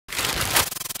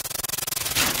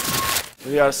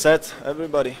We are sad,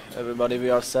 everybody. We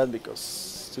are sad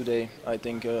because today I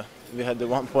think we had the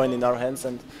 1 point in our hands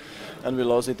and we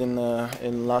lost it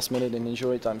in last minute in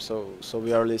injury time. So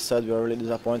we are really sad. We are really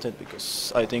disappointed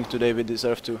because I think today we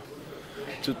deserve to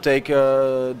take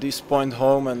this point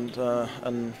home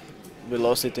and we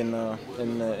lost it in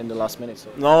the last minute. So.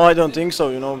 No, I don't think so.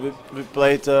 You know, we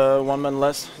played one man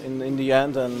less in the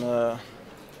end and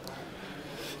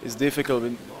it's difficult.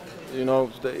 You know,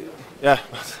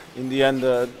 in the end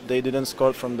they didn't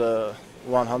score from the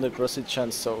 100%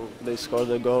 chance, so they scored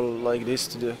a goal like this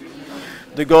to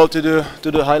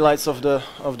the highlights of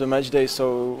the match day.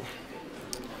 So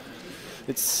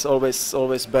it's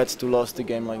always bad to lose the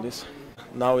game like this.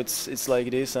 Now it's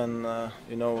like this, and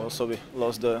you know, also we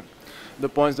lost the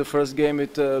points the first game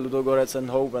with Ludogorets and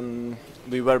Hope, and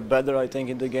we were better I think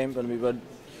in the game, and we were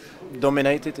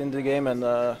dominated in the game, and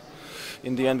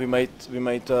in the end we made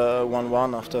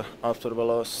 1-1 after we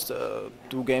lost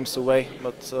 2 games away.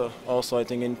 But also I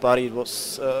think in Paris it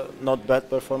was not bad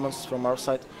performance from our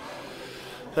side,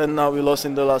 and now we lost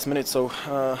in the last minute. So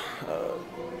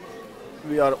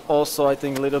we are also I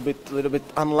think a little bit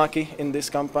unlucky in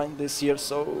this campaign this year.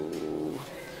 So,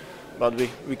 but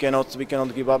we cannot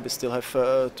give up. We still have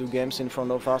 2 games in front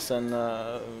of us, and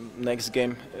next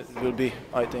game will be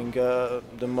I think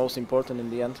the most important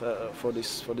in the end for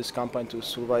this campaign to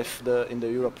survive in the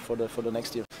Europe for the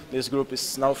next year. This group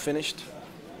is now finished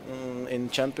in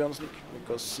Champions League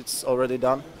because it's already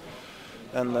done,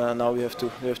 and now we have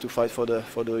to fight for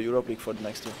the Europe League for the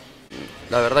next year.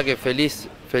 La verdad que feliz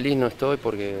no estoy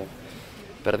porque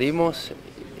perdimos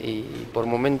y por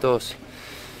momentos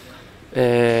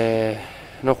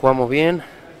no jugamos bien.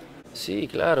 Sí,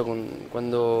 claro,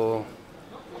 cuando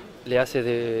le haces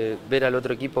de ver al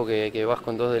otro equipo que vas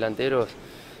con 2 delanteros,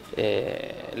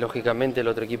 lógicamente el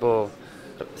otro equipo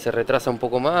se retrasa un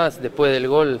poco más. Después del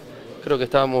gol creo que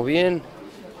estábamos bien.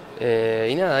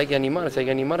 Y nada, hay que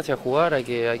animarse a jugar, hay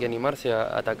que animarse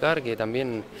a atacar, que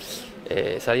también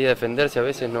salir a defenderse a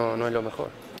veces no es lo mejor.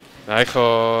 Nein, ich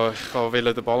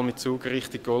wollte den Ball mit Zug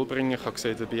Richtung Goal bringen. Ich habe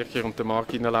gesehen, den Bircher und den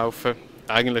Marc reinlaufen.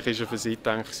 Eigentlich war er für sie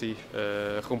gedacht.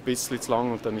 Kommt ein bisschen zu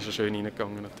lang und dann ist er schön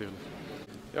reingegangen natürlich.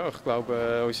 Ja, ich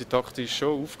glaube, unsere Taktik ist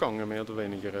schon aufgegangen, mehr oder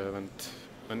weniger.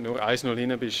 Wenn du nur 1-0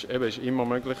 hinten bist, ist immer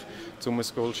möglich, um ein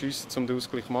Goal zu schiessen, um den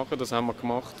Ausgleich zu machen. Das haben wir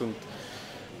gemacht. Und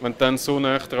wenn du dann so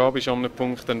nah dran bist an einem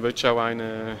Punkt, dann willst du auch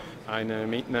einen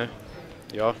mitnehmen.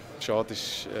 Ja, schade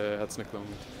hat es nicht gelangt.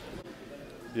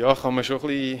 Ja, kann man schon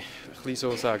ein bisschen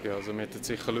so sagen. Also wir hätten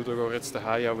sicher Ludogorets jetzt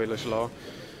daheim auch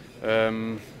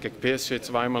schlagen. Gegen PSG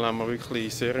zweimal haben wir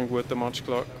wirklich sehr einen guten Match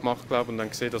gemacht, glaube, und dann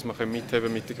gesehen, dass wir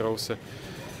mitheben mit den Grossen.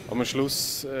 Aber am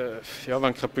Schluss, ja,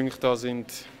 wenn keine Punkte da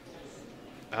sind,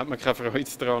 hat man keine Freude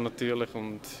daran natürlich.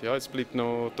 Und ja, jetzt bleibt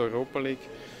noch die Europa League,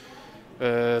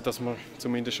 dass wir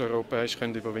zumindest europäisch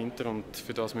überwintern können, und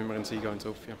für das müssen wir einen Sieg in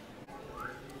Sofia.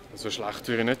 Also schlecht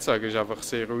würde ich nicht sagen, es ist einfach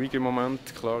sehr ruhig im Moment.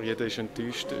 Klar, jeder ist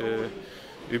enttäuscht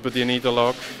über die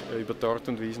Niederlage, über die Art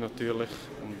und Weise natürlich.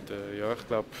 Und ja, ich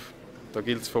glaube, da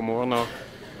gilt es von morgen an,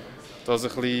 das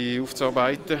ein bisschen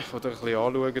aufzuarbeiten oder ein bisschen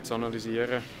anzuschauen, zu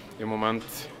analysieren. Im Moment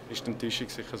ist die Enttäuschung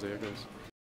sicher sehr groß.